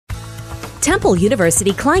Temple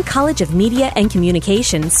University Klein College of Media and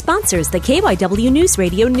Communication sponsors the KYW News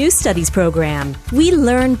Radio News Studies program. We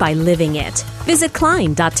learn by living it. Visit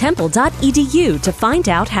klein.temple.edu to find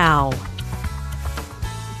out how.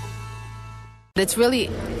 It's really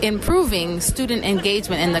improving student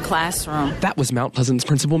engagement in the classroom. That was Mount Pleasant's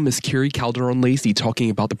principal, Miss Curie Calderon-Lacey, talking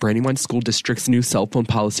about the Brandywine School District's new cell phone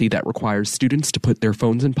policy that requires students to put their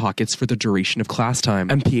phones in pockets for the duration of class time.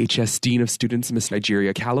 MPHS Dean of Students, Miss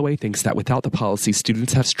Nigeria Calloway, thinks that without the policy,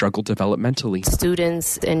 students have struggled developmentally.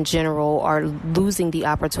 Students in general are losing the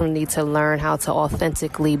opportunity to learn how to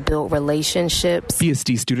authentically build relationships.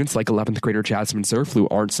 BSD students like 11th grader Jasmine Zerflu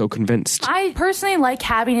aren't so convinced. I personally like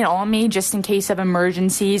having it on me just in case of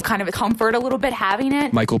emergencies, kind of a comfort a little bit having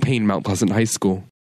it. Michael Payne, Mount Pleasant High School.